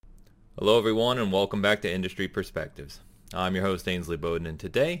Hello, everyone, and welcome back to Industry Perspectives. I'm your host, Ainsley Bowden, and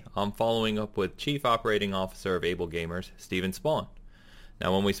today I'm following up with Chief Operating Officer of Able Gamers, Steven Spawn.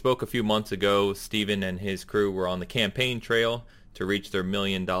 Now, when we spoke a few months ago, Steven and his crew were on the campaign trail to reach their $1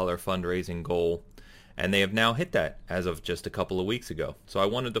 million fundraising goal, and they have now hit that as of just a couple of weeks ago. So I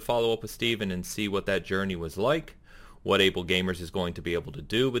wanted to follow up with Steven and see what that journey was like, what Able Gamers is going to be able to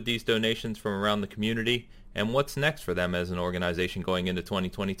do with these donations from around the community, and what's next for them as an organization going into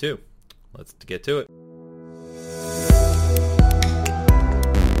 2022. Let's get to it.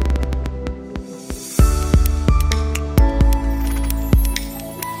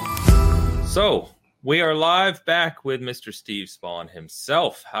 So, we are live back with Mr. Steve Spawn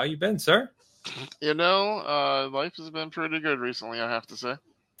himself. How you been, sir? Life has been pretty good recently, I have to say.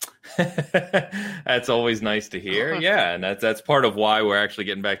 That's always nice to hear. Yeah, and that's part of why we're actually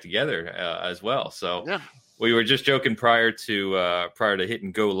getting back together as well. So, yeah. We were just joking prior to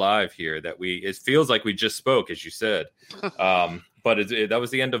hitting go live here that it feels like we just spoke, as you said, but that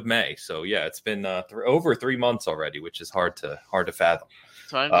was the end of May. So yeah, it's been over 3 months already, which is hard to fathom.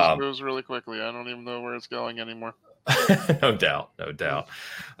 Time just moves really quickly. I don't even know where it's going anymore. No doubt.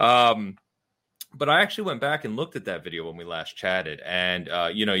 But I actually went back and looked at that video when we last chatted, and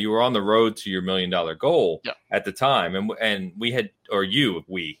you were on the road to your $1 million goal at the time, and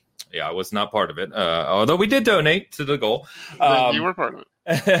Yeah, I was not part of it, although we did donate to the goal. You were part of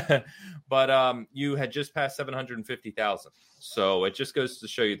it. But you had just passed 750,000. So it just goes to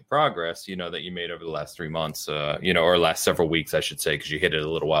show you the progress, that you made over the last 3 months, or last several weeks, I should say, because you hit it a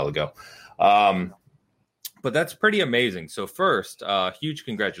little while ago. But that's pretty amazing. So first, huge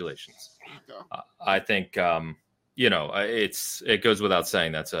congratulations. I think, it goes without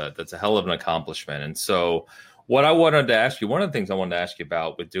saying that's a hell of an accomplishment. And so what I wanted to ask you, one of the things I wanted to ask you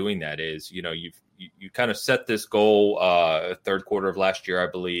about with doing that is, you kind of set this goal third quarter of last year,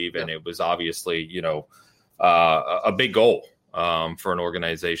 I believe, and it was obviously, a big goal for an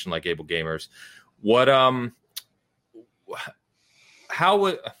organization like Able Gamers.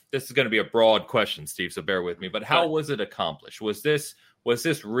 This is going to be a broad question, Steve, so bear with me, but how was it accomplished? Was this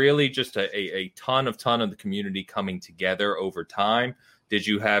really just a ton of the community coming together over time? Did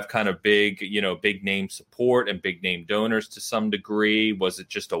you have kind of big name support and big name donors to some degree? Was it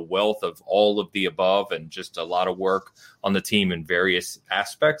just a wealth of all of the above and just a lot of work on the team in various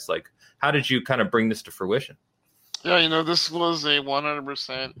aspects? Like, how did you kind of bring this to fruition? Yeah, this was a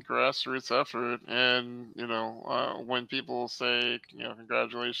 100% grassroots effort. And, when people say,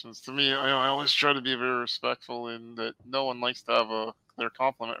 congratulations to me, I always try to be very respectful in that no one likes to have their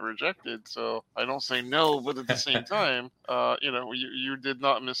compliment rejected. So I don't say no, but at the same time, you did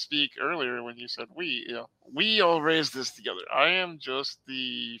not misspeak earlier when you said we all raised this together. I am just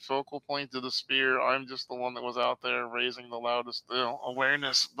the focal point of the spear. I'm just the one that was out there raising the loudest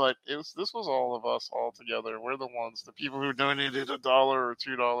awareness. But this was all of us all together. We're the ones, the people who donated $1 or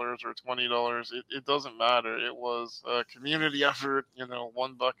 $2 or $20. It doesn't matter. It was a community effort,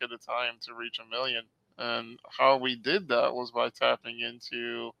 one buck at a time to reach 1 million. And how we did that was by tapping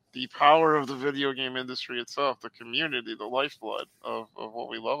into the power of the video game industry itself, the community, the lifeblood of what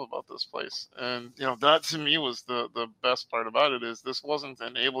we love about this place. And, that to me was the best part about it. Is this wasn't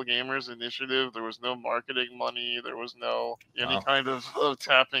an Able Gamers initiative. There was no marketing money. There was no any kind of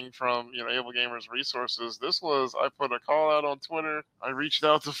tapping from, Able Gamers resources. This was, I put a call out on Twitter. I reached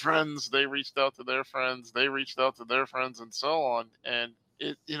out to friends. They reached out to their friends. They reached out to their friends, and so on. And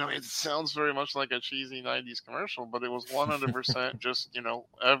it sounds very much like a cheesy 90s commercial, but it was 100% just,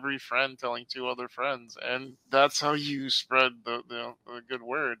 every friend telling 2 other friends. And that's how you spread the good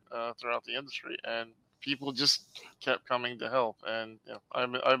word throughout the industry. And people just kept coming to help. And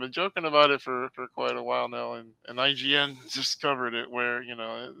I've been joking about it for quite a while now. And IGN just covered it where,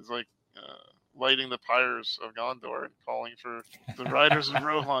 it's like lighting the pyres of Gondor and calling for the riders of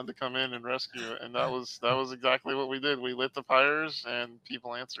Rohan to come in and rescue it. And that was exactly what we did. We lit the pyres and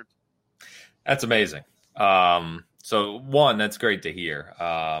people answered. That's amazing. So one, that's great to hear.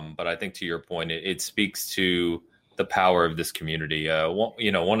 But I think to your point, it speaks to the power of this community.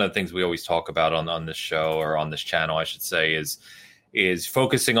 One of the things we always talk about on this show, or on this channel, I should say, is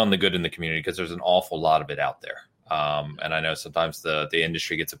focusing on the good in the community, because there's an awful lot of it out there. And I know sometimes the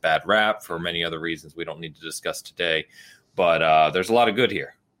industry gets a bad rap for many other reasons we don't need to discuss today, but there's a lot of good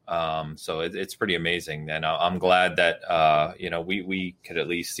here. So it's pretty amazing. And I'm glad that, we could at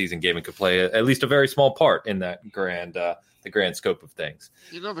least, Season Gaming could play at least a very small part in that the grand scope of things.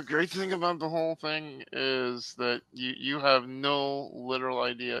 The great thing about the whole thing is that you have no literal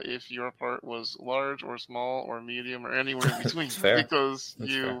idea if your part was large or small or medium or anywhere in between. Fair. Because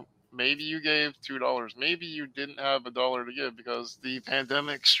That's fair. maybe you gave $2. Maybe you didn't have $1 to give because the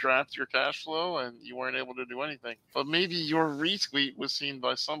pandemic strapped your cash flow and you weren't able to do anything. But maybe your retweet was seen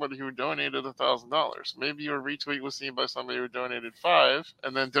by somebody who donated $1,000. Maybe your retweet was seen by somebody who donated $5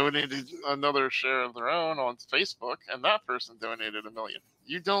 and then donated another share of their own on Facebook, and that person donated $1 million.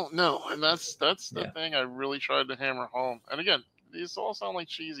 You don't know, and that's the thing I really tried to hammer home. And again, these all sound like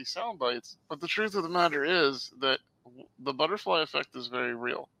cheesy sound bites, but the truth of the matter is that the butterfly effect is very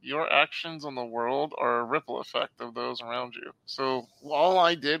real. Your actions on the world are a ripple effect of those around you. So all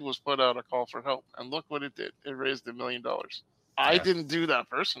I did was put out a call for help, and look what it did. It raised $1 million. I didn't do that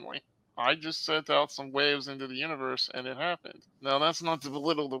personally. I just sent out some waves into the universe, and it happened. Now, that's not to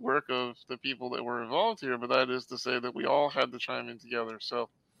belittle the work of the people that were involved here, but that is to say that we all had to chime in together. So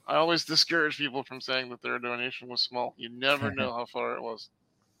I always discourage people from saying that their donation was small. You never know how far it was.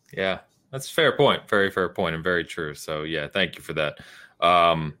 Yeah, that's a fair point. Very fair point and very true. So, yeah, thank you for that.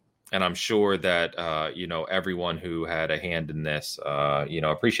 And I'm sure that, everyone who had a hand in this,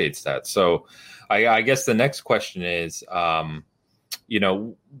 appreciates that. So I guess the next question is,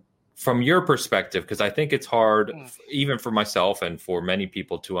 from your perspective, because I think it's hard, even for myself and for many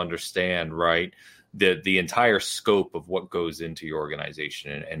people to understand, right, the entire scope of what goes into your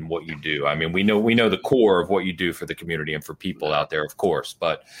organization and what you do. I mean, we know the core of what you do for the community and for people out there, of course.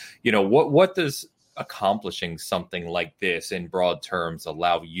 But, what does accomplishing something like this in broad terms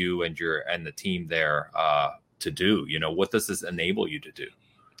allow you and the team there to do? What does this enable you to do?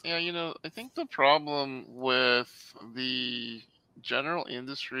 Yeah, I think the problem with the general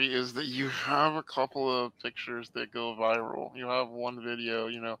industry is that you have a couple of pictures that go viral. You have one video,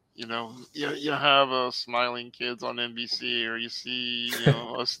 you have a smiling kids on NBC, or you see,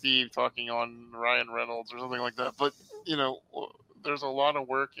 a Steve talking on Ryan Reynolds or something like that. But, there's a lot of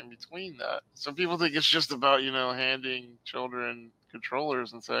work in between that. Some people think it's just about, handing children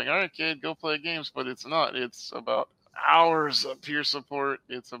controllers and saying, all right, kid, go play games. But it's not. It's about hours of peer support.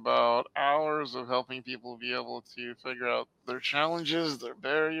 It's about hours of helping people be able to figure out their challenges, their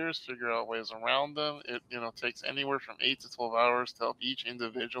barriers, figure out ways around them. It takes anywhere from 8 to 12 hours to help each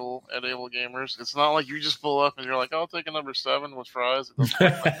individual at Able Gamers. It's not like you just pull up and you're like, I'll take a number 7 with fries. It doesn't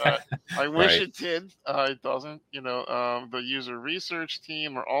work like that. I wish it did. It doesn't. The user research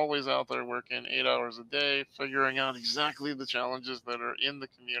team are always out there working 8 hours a day, figuring out exactly the challenges that are in the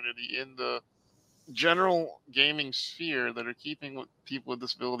community, in the general gaming sphere, that are keeping people with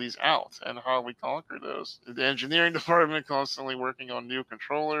disabilities out, and how we conquer those. The engineering department constantly working on new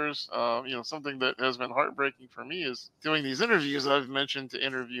controllers. Something that has been heartbreaking for me is doing these interviews. I've mentioned to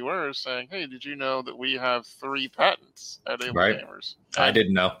interviewers saying, hey, did you know that we have 3 patents at Able Gamers? I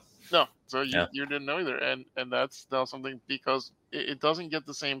didn't know. No, so you didn't know either, and that's now something, because it doesn't get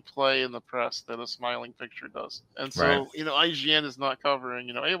the same play in the press that a smiling picture does. And so, IGN is not covering,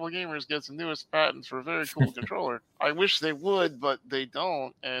 Able Gamers gets the newest patents for a very cool controller. I wish they would, but they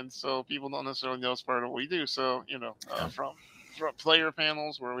don't, and so people don't necessarily know it's part of what we do. So, from player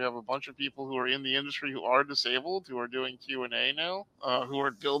panels where we have a bunch of people who are in the industry who are disabled, who are doing Q&A now, who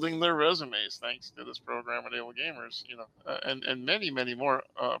are building their resumes thanks to this program at Able Gamers, and many, many more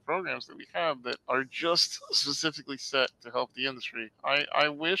programs that we have that are just specifically set to help the industry. I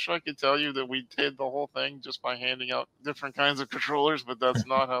wish I could tell you that we did the whole thing just by handing out different kinds of controllers, but that's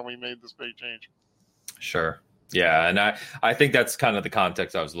not how we made this big change. Sure. Yeah, and I think that's kind of the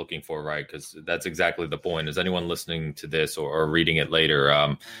context I was looking for, right? Because that's exactly the point. Is anyone listening to this or reading it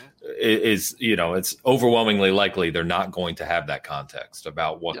later, it's overwhelmingly likely they're not going to have that context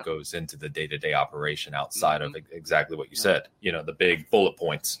about what goes into the day-to-day operation outside of exactly what you said, the big bullet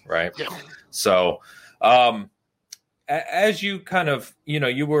points, right? Yeah. So as you kind of,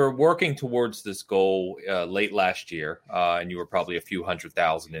 you were working towards this goal late last year, and you were probably a few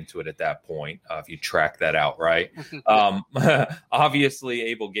 100,000 into it at that point, if you track that out, right? Obviously,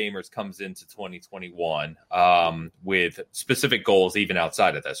 Able Gamers comes into 2021 with specific goals even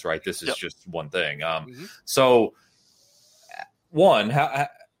outside of this, right? This is just one thing. So, one,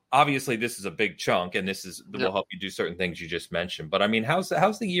 obviously, this is a big chunk, and this will help you do certain things you just mentioned. But I mean, how's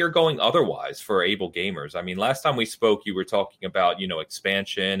the year going otherwise for Able Gamers? I mean, last time we spoke, you were talking about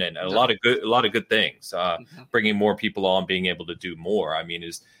expansion and a lot of good things, bringing more people on, being able to do more. I mean,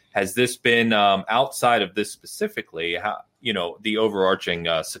 has this been outside of this specifically? How the overarching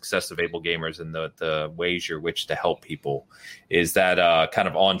success of Able Gamers and the ways you're which to help people, is that kind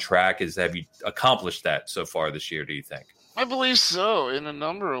of on track? Have you accomplished that so far this year? Do you think? I believe so, in a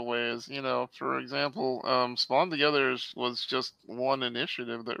number of ways. For example, Spawn Together was just one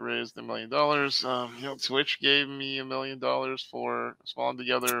initiative that raised $1 million. Twitch gave me $1 million for Spawn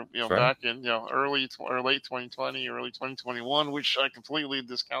Together, That's right. back in early or late 2020, early 2021, which I completely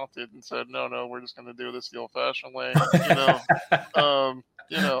discounted and said, no, we're just going to do this the old-fashioned way.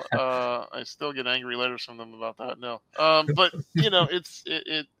 I still get angry letters from them about that. No, but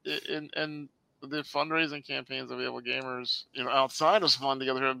and the fundraising campaigns of Able Gamers, outside of Spawn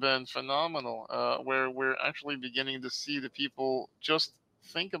Together have been phenomenal. Where we're actually beginning to see the people just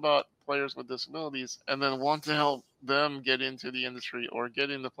think about players with disabilities and then want to help them get into the industry or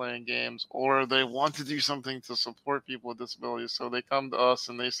get into playing games, or they want to do something to support people with disabilities. So they come to us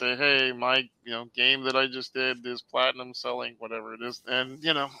and they say, "Hey, my game that I just did is platinum selling, whatever it is, and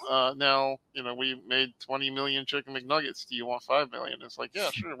now we made 20 million chicken McNuggets. Do you want 5 million?" It's like, yeah,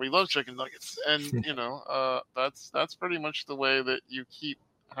 sure, we love chicken nuggets, and that's pretty much the way that you keep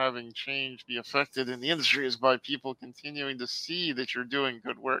having change be affected in the industry, is by people continuing to see that you're doing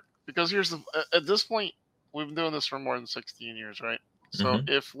good work. Because at this point, we've been doing this for more than 16 years, right? So Mm-hmm.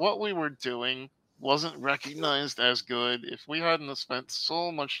 if what we were doing wasn't recognized as good, if we hadn't spent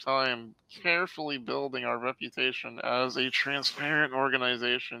so much time carefully building our reputation as a transparent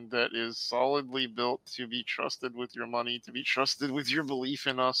organization that is solidly built to be trusted with your money, to be trusted with your belief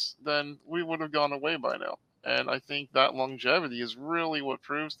in us, then we would have gone away by now. And I think that longevity is really what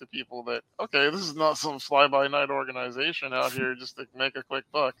proves to people that, okay, this is not some fly-by-night organization out here just to make a quick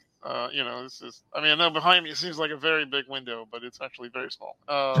buck. This is, I mean, I know behind me it seems like a very big window, but it's actually very small.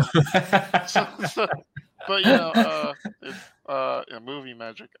 So, but it's movie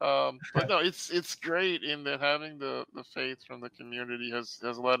magic. But no, it's great in that having the faith from the community has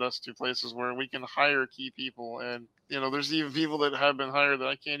led us to places where we can hire key people, and there's even people that have been hired that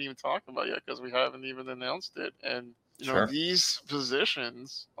I can't even talk about yet because we haven't even announced it. And Sure. these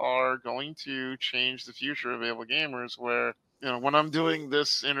positions are going to change the future of Able Gamers, where when I'm doing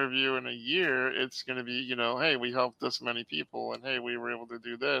this interview in a year, it's going to be, hey, we helped this many people, and hey, we were able to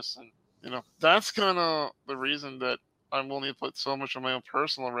do this. And, that's kind of the reason that I'm willing to put so much of my own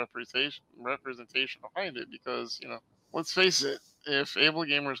personal representation behind it. Because, let's face it, if Able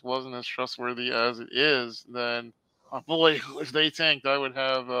Gamers wasn't as trustworthy as it is, then, oh boy, if they tanked, I would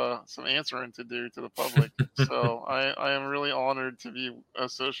have some answering to do to the public. So I am really honored to be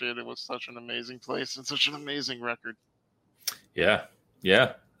associated with such an amazing place and such an amazing record. Yeah.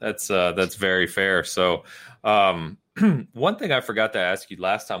 That's very fair. So, one thing I forgot to ask you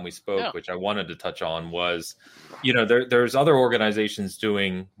last time we spoke, which I wanted to touch on, was, there's other organizations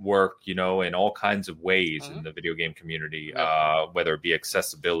doing work, in all kinds of ways in the video game community, whether it be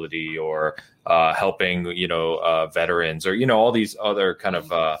accessibility or helping, veterans, or, all these other kind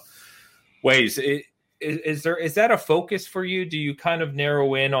of ways. Is that a focus for you? Do you kind of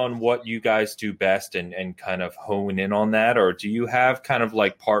narrow in on what you guys do best and kind of hone in on that? Or do you have kind of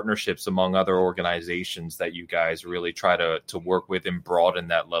like partnerships among other organizations that you guys really try to work with and broaden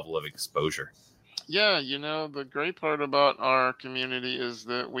that level of exposure? Yeah, the great part about our community is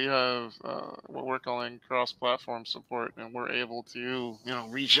that we have what we're calling cross-platform support, and we're able to,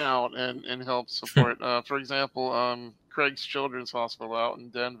 reach out and help support. For example, Craig's Children's Hospital out in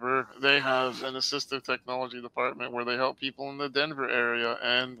Denver, they have an assistive technology department where they help people in the Denver area,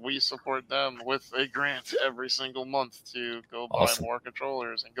 and we support them with a grant every single month to go buy more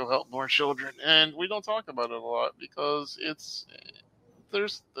controllers and go help more children. And we don't talk about it a lot because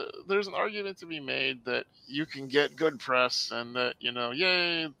there's an argument to be made that you can get good press and that,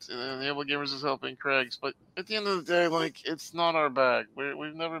 yay, Able Gamers is helping Craig's, but at the end of the day, like, it's not our bag.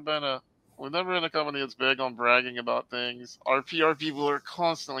 We've never been a company that's big on bragging about things. Our PR people are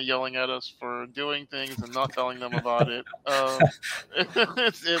constantly yelling at us for doing things and not telling them about it. My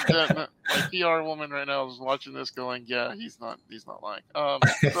PR woman right now is watching this going, yeah, he's not lying.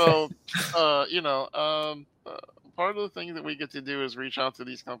 Part of the thing that we get to do is reach out to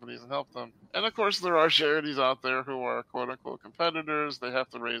these companies and help them. And of course, there are charities out there who are quote unquote competitors. They have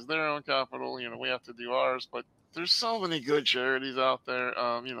to raise their own capital. We have to do ours, but there's so many good charities out there.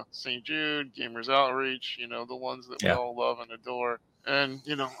 St. Jude, Gamers Outreach, the ones that we all love and adore. And,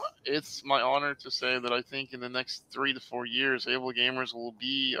 it's my honor to say that I think in the next 3 to 4 years, Able Gamers will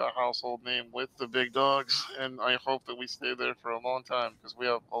be a household name with the big dogs. And I hope that we stay there for a long time because we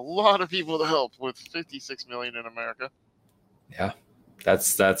have a lot of people to help with 56 million in America. Yeah.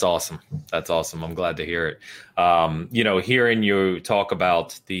 That's awesome. That's awesome. I'm glad to hear it. Hearing you talk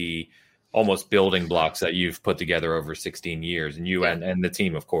about the almost building blocks that you've put together over 16 years, and you and the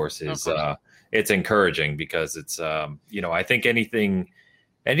team, of course, is it's encouraging because it's I think anything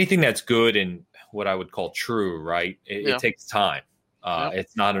that's good and what I would call true, right? It, Yeah. it takes time. Yep.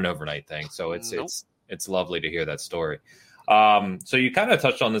 It's not an overnight thing. So Nope. it's lovely to hear that story. So you kind of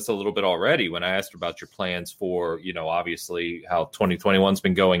touched on this a little bit already when I asked about your plans for, obviously how 2021's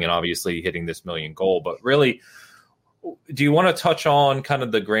been going and obviously hitting this million goal. But really, do you want to touch on kind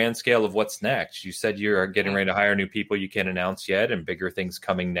of the grand scale of what's next? You said you're getting ready to hire new people you can't announce yet and bigger things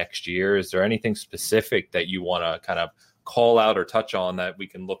coming next year. Is there anything specific that you want to kind of call out or touch on that we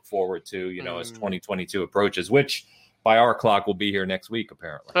can look forward to, as 2022 approaches, which by our clock will be here next week,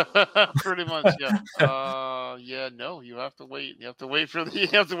 apparently. Pretty much, yeah. No, you have to wait. You have to wait for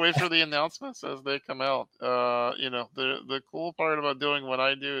the announcements as they come out. The cool part about doing what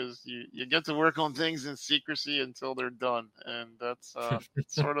I do is you get to work on things in secrecy until they're done, and that's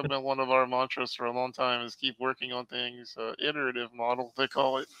sort of been one of our mantras for a long time. Is keep working on things. Iterative model they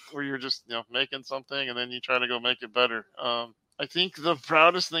call it, where you're just making something and then you try to go make it better. I think the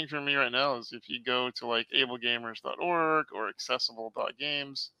proudest thing for me right now is if you go to like ablegamers.org or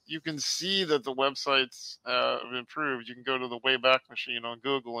accessible.games, you can see that the websites have improved. You can go to the Wayback Machine on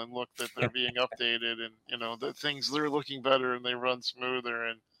Google and look that they're being updated and, that things they're looking better and they run smoother.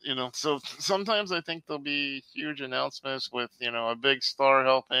 And, so sometimes I think there'll be huge announcements with, a big star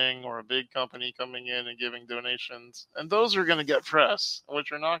helping or a big company coming in and giving donations. And those are going to get press. What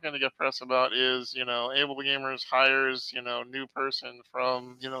you're not going to get press about is, Able Gamers hires, new person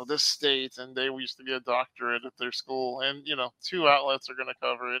from, this state and they used to be a doctorate at their school. And, 2 outlets are going to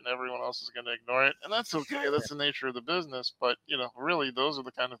cover it and everyone else is going to ignore it. And that's okay. That's the nature of the business. But, really, those are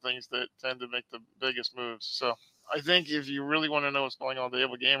the kind of things that tend to make the biggest moves. So I think if you really want to know what's going on with the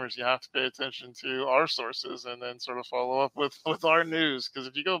Able Gamers, you have to pay attention to our sources and then sort of follow up with our news. Because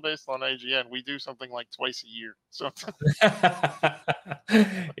if you go based on IGN, we do something like twice a year. So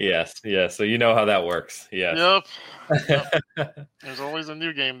yes. So you know how that works. Yes. Yep. There's always a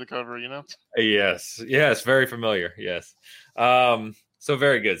new game to cover, Yes. Very familiar. Yes. So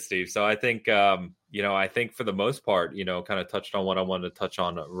very good, Steve. So I think, I think for the most part, kind of touched on what I wanted to touch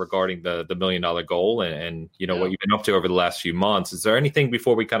on regarding the $1 million goal and what you've been up to over the last few months. Is there anything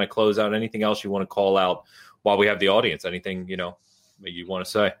before we kind of close out, anything else you want to call out while we have the audience? Anything, that you want to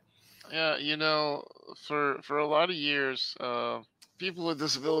say? Yeah, for a lot of years, people with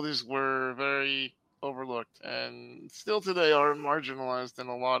disabilities were very overlooked and still today are marginalized in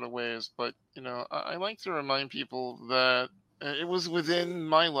a lot of ways. But, I like to remind people that it was within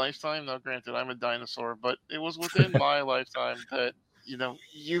my lifetime. Now, granted, I'm a dinosaur, but it was within my lifetime that,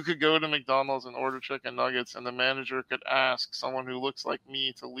 you could go to McDonald's and order chicken nuggets and the manager could ask someone who looks like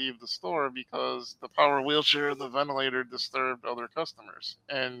me to leave the store because the power wheelchair and the ventilator disturbed other customers.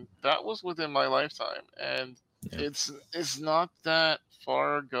 And that was within my lifetime. And it's not that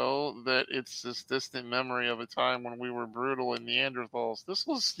far ago that it's this distant memory of a time when we were brutal in Neanderthals. This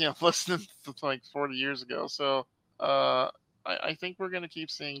was, less than like 40 years ago. So, I think we're going to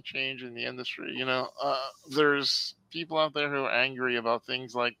keep seeing change in the industry. There's people out there who are angry about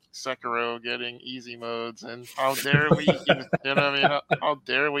things like Sekiro getting easy modes, and how dare we, how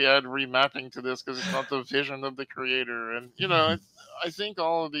dare we add remapping to this because it's not the vision of the creator. And, I think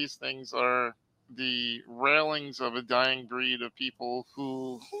all of these things are the railings of a dying breed of people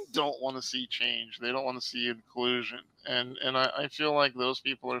who don't want to see change. They don't want to see inclusion. And I feel like those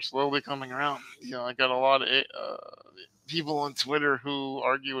people are slowly coming around. I got a lot of people on Twitter who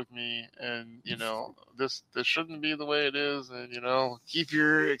argue with me and, this shouldn't be the way it is. And, keep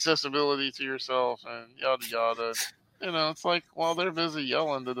your accessibility to yourself and yada, yada. It's like while they're busy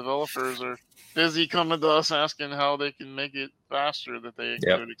yelling, the developers are busy coming to us asking how they can make it faster that they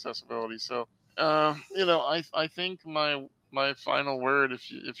include accessibility. So, I think my final word,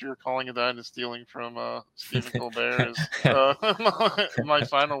 if you're calling it that and stealing from Stephen Colbert, is my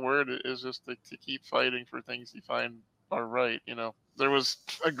final word is just to keep fighting for things you find are right. There was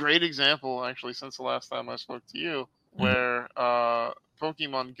a great example actually since the last time I spoke to you, where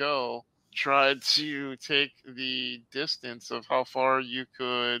Pokemon Go tried to take the distance of how far you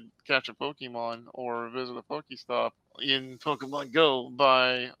could catch a Pokemon or visit a Pokestop in Pokemon Go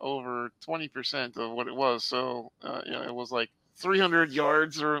by over 20% of what it was. So, it was like 300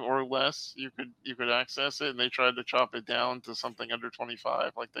 yards or less you could access it, and they tried to chop it down to something under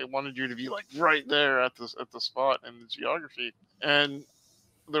 25. Like they wanted you to be like right there at the spot in the geography. And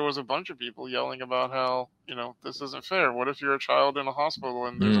there was a bunch of people yelling about how, this isn't fair. What if you're a child in a hospital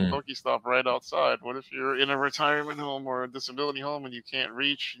and there's a Pokestop right outside? What if you're in a retirement home or a disability home and you can't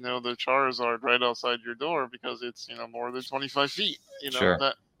reach, the Charizard right outside your door because it's, more than 25 feet, Sure.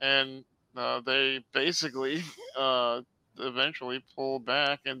 They basically, eventually pulled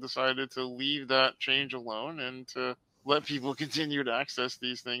back and decided to leave that change alone and to let people continue to access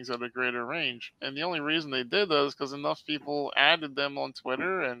these things at a greater range. And the only reason they did that is because enough people added them on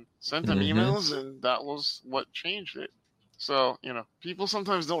Twitter and sent them emails, and that was what changed it. So, people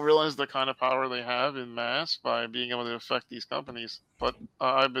sometimes don't realize the kind of power they have in mass by being able to affect these companies. But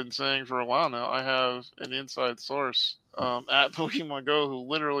I've been saying for a while now, I have an inside source at Pokemon Go who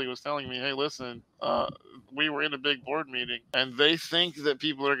literally was telling me, hey, listen, we were in a big board meeting and they think that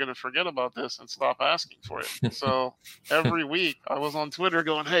people are going to forget about this and stop asking for it. So every week I was on Twitter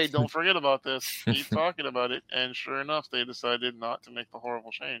going, hey, don't forget about this. Keep talking about it. And sure enough, they decided not to make the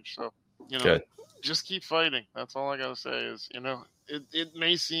horrible change. So, Good. Just keep fighting. That's all I got to say is, it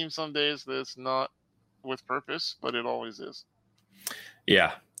may seem some days that it's not with purpose, but it always is.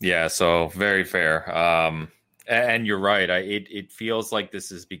 Yeah. So very fair. And you're right. It feels like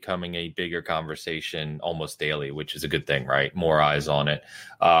this is becoming a bigger conversation almost daily, which is a good thing, right? More eyes on it.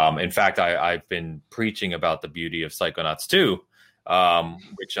 In fact, I've been preaching about the beauty of Psychonauts 2,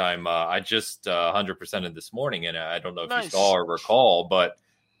 which I just 100%ed this morning. And I don't know if you saw or recall, but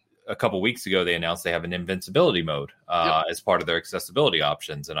a couple weeks ago, they announced they have an invincibility mode as part of their accessibility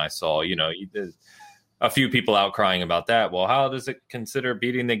options. And I saw, a few people out crying about that. Well, how does it consider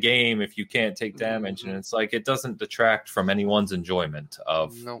beating the game if you can't take damage? And it's like, it doesn't detract from anyone's enjoyment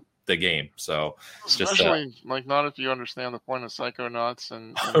of the game. So especially not if you understand the point of Psychonauts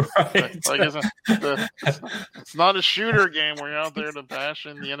and right. It's not a shooter game where you're out there to bash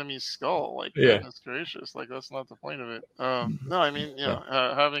in the enemy's skull. Goodness gracious, that's not the point of it. No, I mean,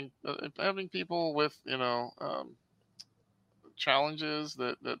 having people with challenges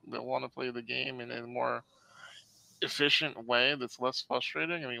that want to play the game in a more efficient way that's less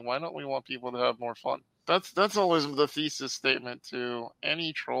frustrating. I mean, why don't we want people to have more fun? That's always the thesis statement to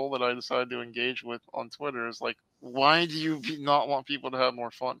any troll that I decide to engage with on Twitter is like, why do you not want people to have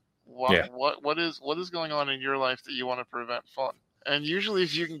more fun? What is going on in your life that you want to prevent fun? And usually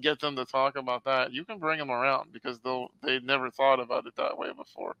if you can get them to talk about that, you can bring them around because they'd never thought about it that way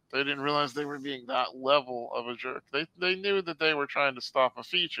before. They didn't realize they were being that level of a jerk. They knew that they were trying to stop a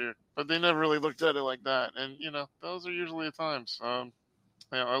feature, but they never really looked at it like that. And, those are usually the times.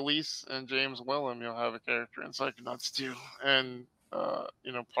 Elise and James Willem, have a character in Psychonauts 2. And,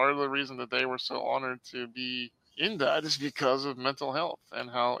 part of the reason that they were so honored to be in that is because of mental health and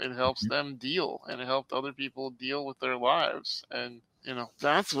how it helps them deal, and it helped other people deal with their lives. And,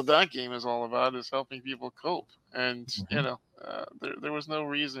 that's what that game is all about, is helping people cope. And, there was no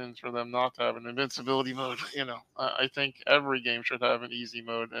reason for them not to have an invincibility mode. I think every game should have an easy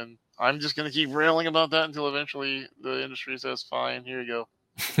mode. And I'm just going to keep railing about that until eventually the industry says, fine, here you go.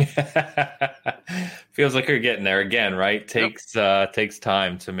 Feels like you're getting there again, right? Takes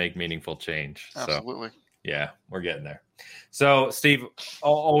time to make meaningful change. Absolutely. So, yeah, we're getting there. So, Steve,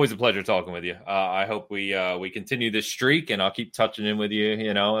 always a pleasure talking with you. I hope we continue this streak, and I'll keep touching in with you,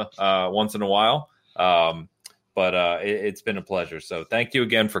 once in a while. But it's been a pleasure. So, thank you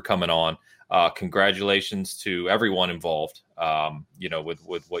again for coming on. Congratulations to everyone involved,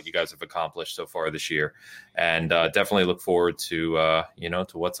 with what you guys have accomplished so far this year, and definitely look forward to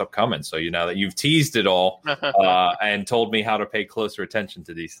to what's upcoming. So now that you've teased it all and told me how to pay closer attention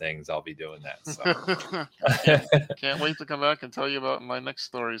to these things, I'll be doing that. So. Can't wait to come back and tell you about my next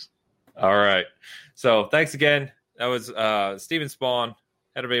stories. All right. So thanks again. That was Steven Spawn,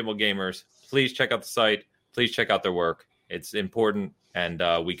 head of Able Gamers. Please check out the site. Please check out their work. It's important. And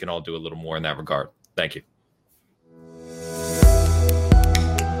we can all do a little more in that regard. Thank you.